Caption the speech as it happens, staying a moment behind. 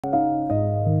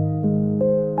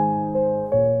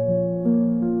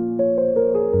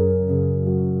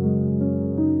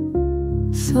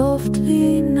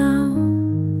Softly now,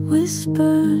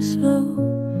 whispers low,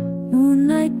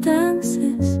 moonlight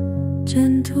dances,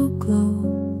 gentle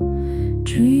glow.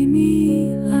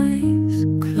 Dreamy eyes,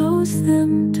 close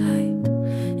them tight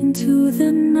into the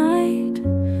night,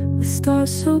 with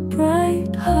stars so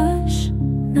bright. Hush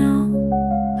now,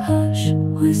 hush,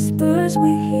 whispers we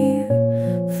hear,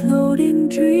 floating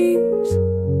dreams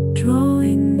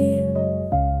drawing near.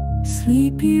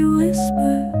 Sleepy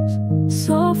whispers,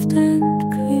 soft and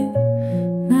clear,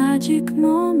 magic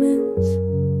moments,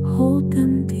 hold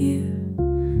them dear.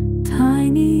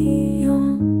 Tiny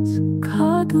yawns,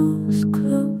 cuddles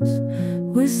close,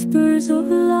 whispers of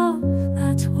love,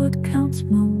 that's what counts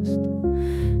most.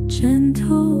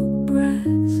 Gentle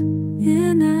breaths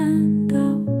in and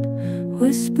out,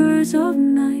 whispers of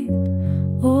night,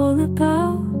 all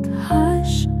about.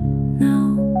 Hush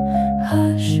now,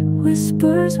 hush,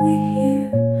 whispers we hear,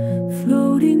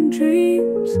 floating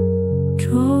dreams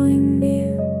drawing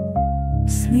near.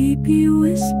 Sleepy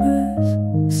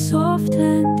whispers, soft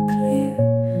and clear,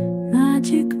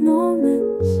 magic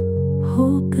moments,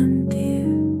 hold them dear.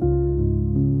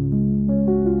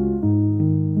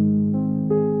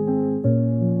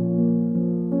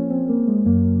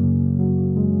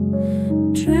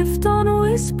 Drift on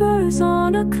whispers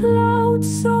on a cloud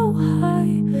so high,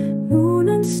 moon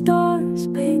and stars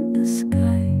paint the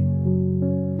sky.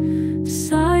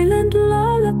 Silent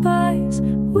lullabies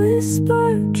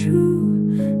whisper true,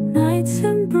 night's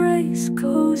embrace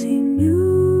cozy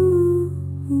new.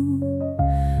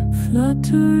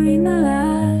 Fluttering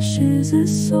lashes a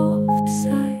soft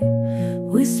sigh,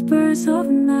 whispers of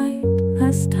night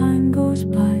as time goes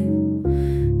by.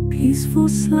 Peaceful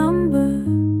slumber,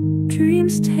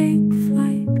 dreams take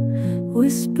flight,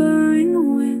 whispering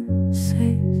wind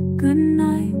says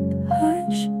goodnight.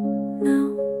 Hush now,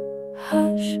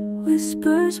 hush,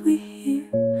 whispers we hear,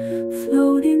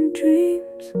 floating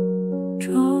dreams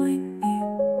drawing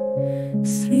near.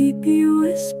 Sleepy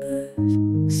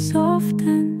whispers, soft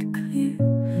and clear,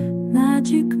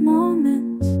 magic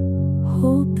moments,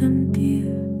 hold them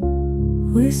dear.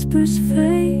 Whispers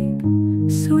fade,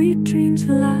 sweet dreams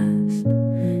last,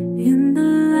 in the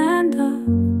land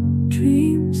of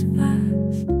dreams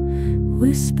vast.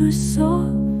 Whispers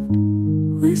soft,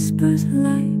 whispers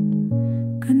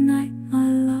light, good night my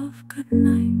love, good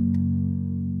night.